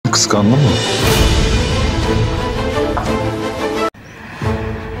Kıskandın mı?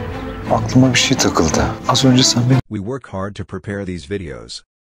 Aklıma bir şey takıldı. Az önce sen beni... We work hard to prepare these videos.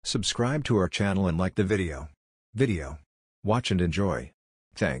 Subscribe to our channel and like the video. Watch and enjoy.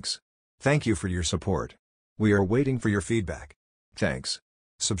 Thanks. Thank you for your support. We are waiting for your feedback. Thanks.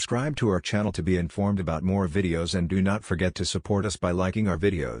 Subscribe to our channel to be informed about more videos and do not forget to support us by liking our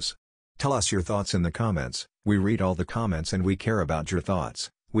videos. Tell us your thoughts in the comments. We read all the comments and we care about your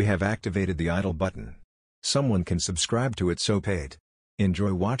thoughts. We have activated the idle button. Someone can subscribe to it so paid.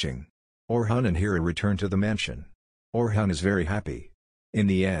 Enjoy watching. Orhun and Hira return to the mansion. Orhun is very happy. In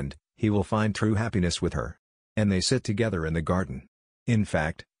the end, he will find true happiness with her. And they sit together in the garden. In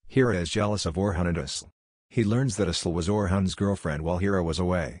fact, Hira is jealous of Orhun and Asl. He learns that Asl was Orhun's girlfriend while Hira was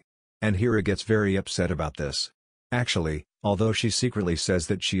away. And Hira gets very upset about this. Actually, although she secretly says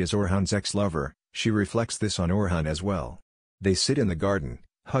that she is Orhun's ex-lover, she reflects this on Orhun as well. They sit in the garden,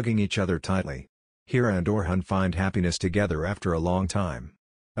 hugging each other tightly. Hira and Orhun find happiness together after a long time.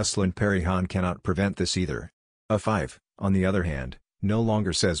 Asl and Perihan cannot prevent this either. Afif, on the other hand, no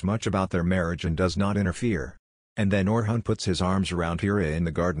longer says much about their marriage and does not interfere. And then Orhun puts his arms around Hira in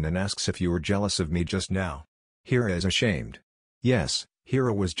the garden and asks if you were jealous of me just now. Hira is ashamed. Yes,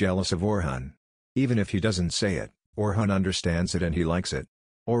 Hira was jealous of Orhun. Even if he doesn't say it, Orhun understands it and he likes it.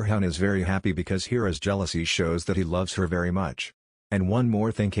 Orhun is very happy because Hira's jealousy shows that he loves her very much. And one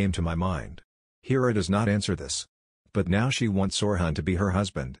more thing came to my mind. Hira does not answer this. But now she wants Orhun to be her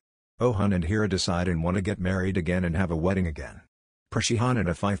husband. Orhun and Hira decide and want to get married again and have a wedding again. Perihan and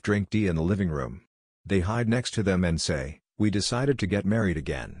Afif drink tea in the living room. They hide next to them and say, "We decided to get married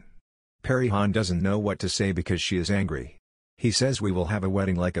again." Perihan doesn't know what to say because she is angry. He says we will have a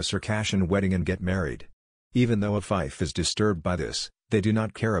wedding like a Circassian wedding and get married. Even though Afif is disturbed by this, they do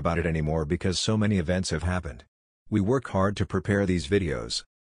not care about it anymore because so many events have happened. We work hard to prepare these videos.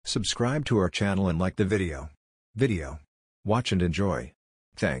 Subscribe to our channel and like the video. Watch and enjoy.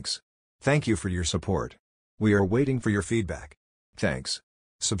 Thanks. Thank you for your support. We are waiting for your feedback. Thanks.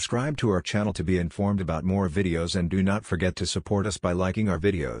 Subscribe to our channel to be informed about more videos and do not forget to support us by liking our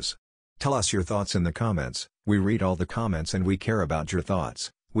videos. Tell us your thoughts in the comments. We read all the comments and we care about your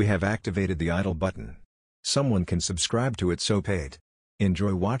thoughts. We have activated the idle button. Someone can subscribe to it so paid.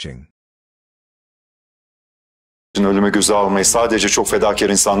 Enjoy watching. Ölüme göze almayı sadece çok fedakar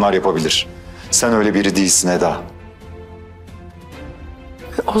insanlar yapabilir. Sen öyle biri değilsin Eda.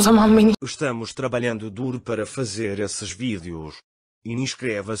 O zaman beni... Estamos trabalhando duro para fazer esses vídeos.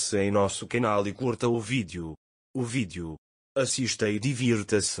 Inscreva-se em nosso canal e curta o vídeo. Assista e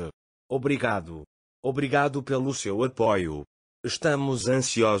divirta-se. Obrigado. Obrigado pelo seu apoio. Estamos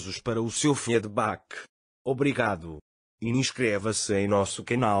ansiosos para o seu feedback. Obrigado. Inscreva-se em nosso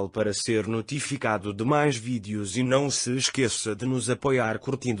canal para ser notificado de mais vídeos e não se esqueça de nos apoiar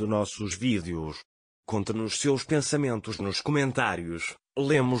curtindo nossos vídeos. Conte-nos seus pensamentos nos comentários.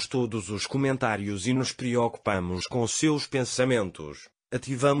 Lemos todos os comentários e nos preocupamos com seus pensamentos.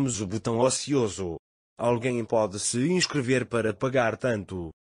 Ativamos o botão ocioso. Alguém pode se inscrever para pagar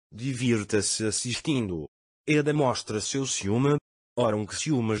tanto. Divirta-se assistindo. Eda mostra seu ciúme. Ora que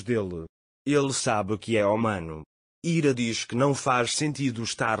ciúmes dele. Ele sabe que é humano. Hira diz que não faz sentido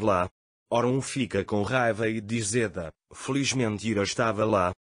estar lá. Orhun fica com raiva e diz Eda, felizmente Hira estava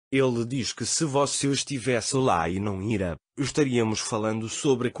lá. Ele diz que se você estivesse lá e não Hira, estaríamos falando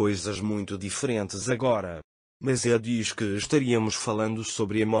sobre coisas muito diferentes agora. Mas Eda diz que estaríamos falando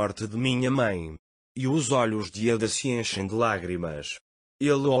sobre a morte de minha mãe. E os olhos de Eda se enchem de lágrimas.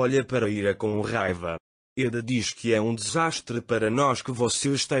 Ele olha para Hira com raiva. Eda diz que é um desastre para nós que você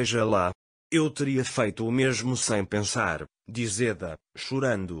esteja lá. Eu teria feito o mesmo sem pensar, diz Eda,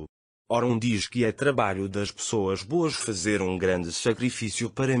 chorando. Orhun diz que é trabalho das pessoas boas fazer um grande sacrifício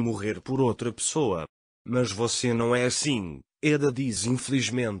para morrer por outra pessoa. Mas você não é assim, Eda diz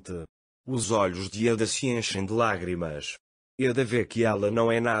infelizmente. Os olhos de Eda se enchem de lágrimas. Eda vê que ela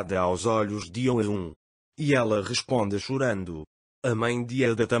não é nada aos olhos de Orhun. E ela responde chorando. A mãe de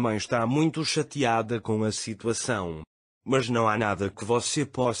Eda também está muito chateada com a situação. Mas não há nada que você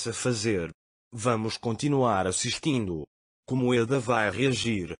possa fazer. Vamos continuar assistindo. Como Eda vai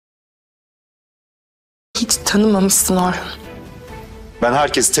reagir? Hiç tanımamışsın Orhun. Ben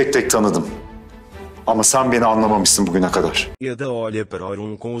herkesi tek tek tanıdım. Ama sen beni anlamamışsın bugüne kadar. Eda olha para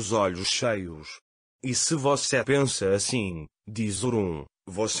Orhun com os olhos cheios. E se você pensa assim, diz Orhun,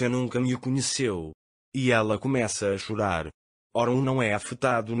 você nunca me conheceu. E ela começa a chorar. Orhun não é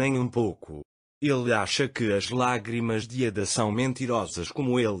afetado nem um pouco. Ele acha que as lágrimas de Eda são mentirosas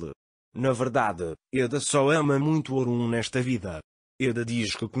como ele. Na verdade, Eda só ama muito Orhun nesta vida. Eda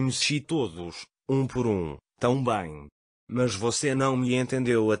diz que conheci todos, um por um, tão bem. Mas você não me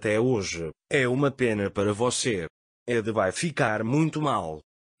entendeu até hoje. É uma pena para você. Ed vai ficar muito mal.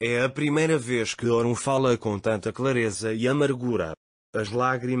 É a primeira vez que Orhun fala com tanta clareza e amargura. As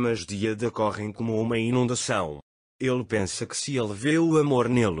lágrimas de Ed correm como uma inundação. Ele pensa que se ele vê o amor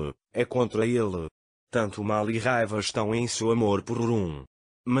nele, é contra ele. Tanto mal e raiva estão em seu amor por Orhun.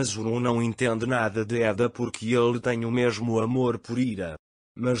 Mas Orhun não entende nada de Eda porque ele tem o mesmo amor por Hira.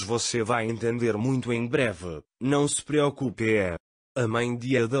 Mas você vai entender muito em breve, não se preocupe. A mãe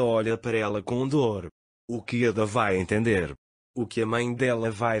de Eda olha para ela com dor. O que Eda vai entender? O que a mãe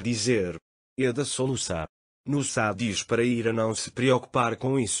dela vai dizer? Eda soluça. Nusa diz para Hira não se preocupar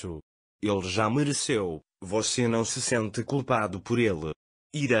com isso. Ele já mereceu, você não se sente culpado por ele.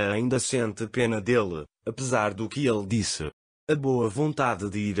 Hira ainda sente pena dele, apesar do que ele disse. A boa vontade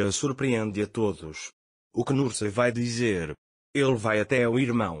de Hira surpreende a todos. O que Nusa vai dizer? Ele vai até o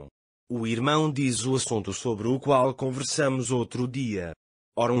irmão. O irmão diz o assunto sobre o qual conversamos outro dia.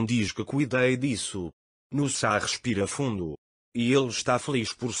 Orhun diz que cuidei disso. Nusa respira fundo. E ele está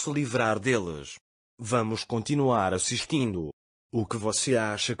feliz por se livrar deles. Vamos continuar assistindo. O que você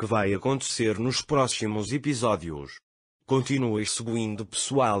acha que vai acontecer nos próximos episódios? Continue seguindo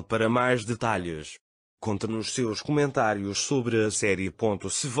pessoal para mais detalhes. Conte-nos seus comentários sobre a série.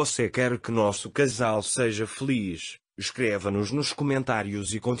 Se você quer que nosso casal seja feliz, escreva-nos nos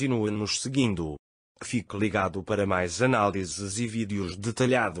comentários e continue nos seguindo. Fique ligado para mais análises e vídeos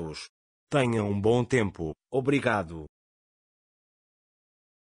detalhados. Tenha um bom tempo, obrigado.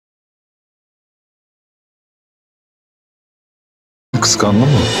 Kıskandın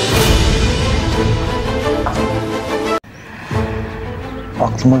mı?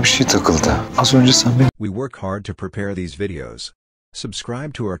 Aklıma bir şey takıldı. Az önce sen beni We work hard to prepare these videos.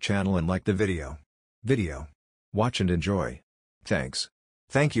 Subscribe to our channel and like the video. Watch and enjoy. Thanks.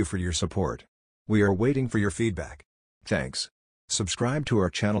 Thank you for your support. We are waiting for your feedback. Thanks. Subscribe to our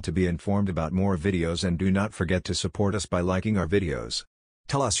channel to be informed about more videos and do not forget to support us by liking our videos.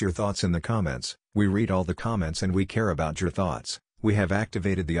 Tell us your thoughts in the comments. We read all the comments and we care about your thoughts. We have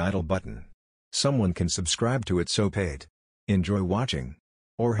activated the idle button. Someone can subscribe to it so paid. Enjoy watching.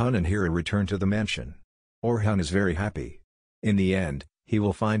 Orhun and Hira return to the mansion. Orhun is very happy. In the end, he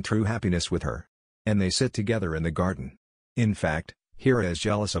will find true happiness with her. And they sit together in the garden. In fact, Hira is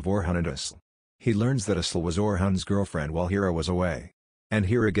jealous of Orhun and Asl. He learns that Asl was Orhun's girlfriend while Hira was away. And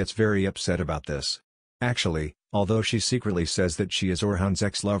Hira gets very upset about this. Actually, although she secretly says that she is Orhun's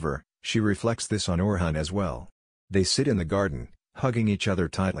ex-lover, she reflects this on Orhun as well. They sit in the garden, hugging each other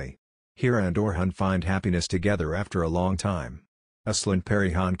tightly. Hira and Orhun find happiness together after a long time. Asl and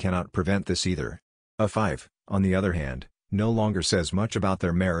Perihan cannot prevent this either. A5, on the other hand, no longer says much about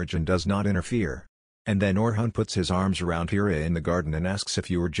their marriage and does not interfere. And then Orhun puts his arms around Hira in the garden and asks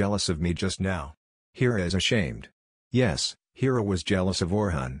if you were jealous of me just now. Hira is ashamed. Yes, Hira was jealous of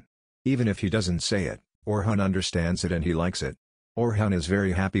Orhun. Even if he doesn't say it, Orhun understands it and he likes it. Orhun is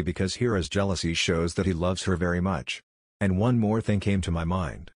very happy because Hira's jealousy shows that he loves her very much. And one more thing came to my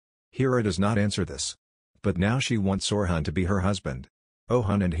mind. Hira does not answer this. But now she wants Orhun to be her husband.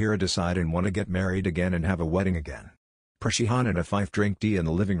 Orhun and Hira decide and want to get married again and have a wedding again. Pershihan and Afif drink tea in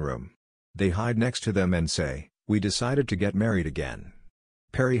the living room. They hide next to them and say, "We decided to get married again."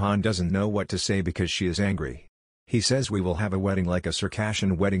 Perihan doesn't know what to say because she is angry. He says we will have a wedding like a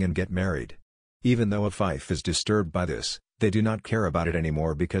Circassian wedding and get married. Even though Afif is disturbed by this, they do not care about it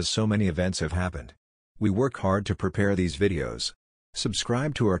anymore because so many events have happened. We work hard to prepare these videos.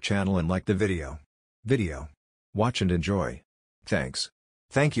 Subscribe to our channel and like the video. Watch and enjoy. Thanks.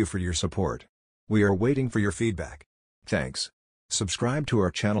 Thank you for your support. We are waiting for your feedback. Thanks. Subscribe to our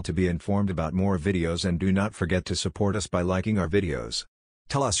channel to be informed about more videos and do not forget to support us by liking our videos.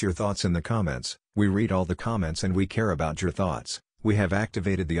 Tell us your thoughts in the comments. We read all the comments and we care about your thoughts. We have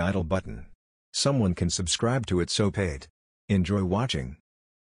activated the idle button. Someone can subscribe to it so paid. Enjoy watching.